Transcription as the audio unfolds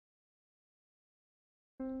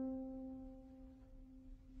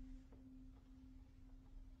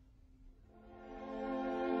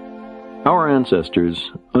Our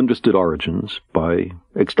ancestors understood origins by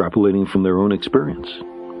extrapolating from their own experience.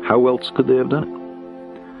 How else could they have done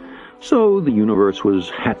it? So the universe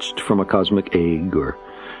was hatched from a cosmic egg, or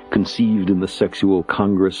conceived in the sexual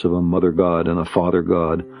congress of a mother god and a father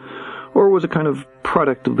god, or was a kind of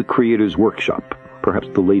product of the Creator's workshop, perhaps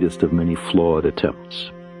the latest of many flawed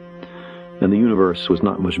attempts. And the universe was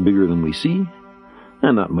not much bigger than we see,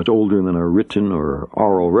 and not much older than our written or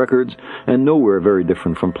oral records, and nowhere very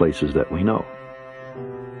different from places that we know.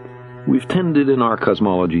 We've tended in our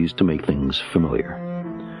cosmologies to make things familiar.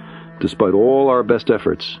 Despite all our best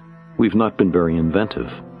efforts, we've not been very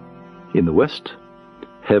inventive. In the West,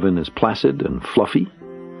 heaven is placid and fluffy,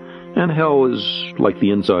 and hell is like the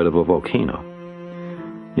inside of a volcano.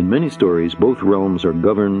 In many stories, both realms are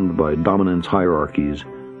governed by dominance hierarchies,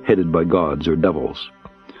 headed by gods or devils.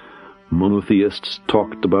 Monotheists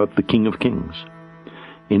talked about the King of Kings.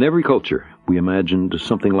 In every culture, we imagined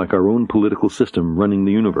something like our own political system running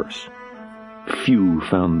the universe. Few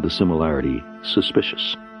found the similarity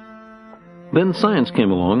suspicious. Then science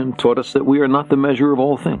came along and taught us that we are not the measure of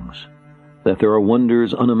all things, that there are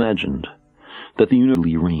wonders unimagined, that the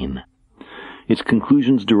universe reign. Its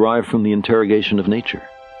conclusions derive from the interrogation of nature,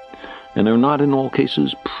 and are not in all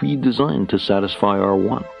cases pre-designed to satisfy our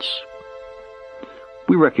wants.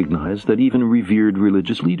 We recognize that even revered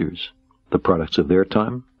religious leaders, the products of their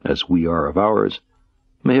time, as we are of ours,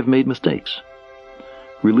 may have made mistakes.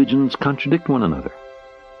 Religions contradict one another.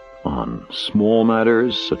 On small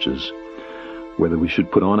matters, such as whether we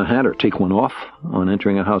should put on a hat or take one off on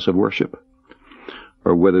entering a house of worship,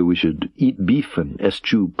 or whether we should eat beef and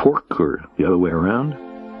eschew pork, or the other way around,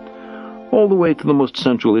 all the way to the most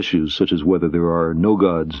central issues, such as whether there are no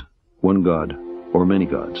gods, one god, or many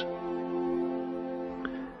gods.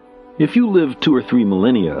 If you lived 2 or 3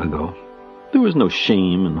 millennia ago, there was no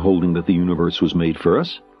shame in holding that the universe was made for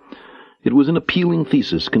us. It was an appealing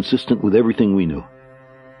thesis consistent with everything we knew.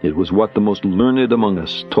 It was what the most learned among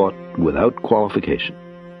us taught without qualification.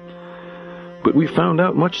 But we've found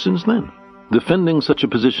out much since then. Defending such a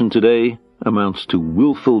position today amounts to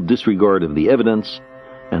willful disregard of the evidence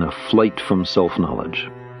and a flight from self-knowledge.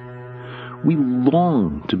 We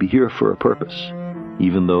long to be here for a purpose,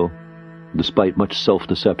 even though, despite much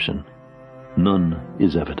self-deception, none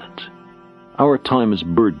is evident. Our time is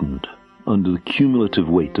burdened under the cumulative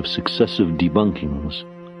weight of successive debunkings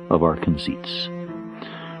of our conceits.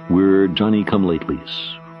 We're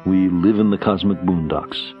Johnny-come-latelys. We live in the cosmic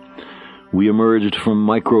boondocks. We emerged from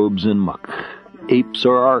microbes and muck. Apes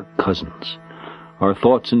are our cousins. Our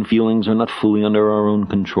thoughts and feelings are not fully under our own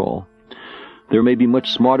control. There may be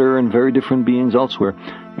much smarter and very different beings elsewhere,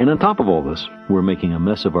 and on top of all this, we're making a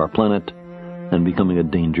mess of our planet and becoming a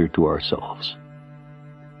danger to ourselves.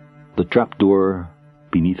 The trapdoor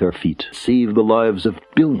beneath our feet saved the lives of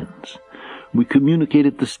billions. We communicate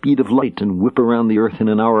at the speed of light and whip around the Earth in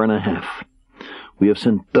an hour and a half. We have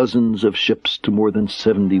sent dozens of ships to more than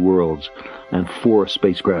 70 worlds and 4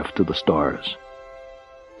 spacecraft to the stars.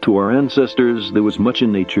 To our ancestors, there was much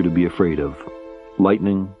in nature to be afraid of.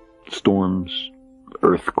 Lightning, storms,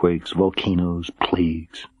 earthquakes, volcanoes,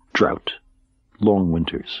 plagues, drought, long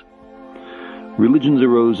winters. Religions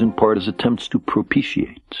arose in part as attempts to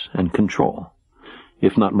propitiate and control,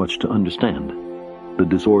 if not much to understand, the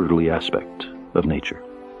disorderly aspect of nature.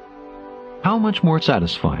 How much more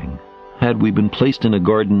satisfying had we been placed in a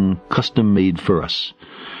garden custom-made for us,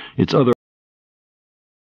 its other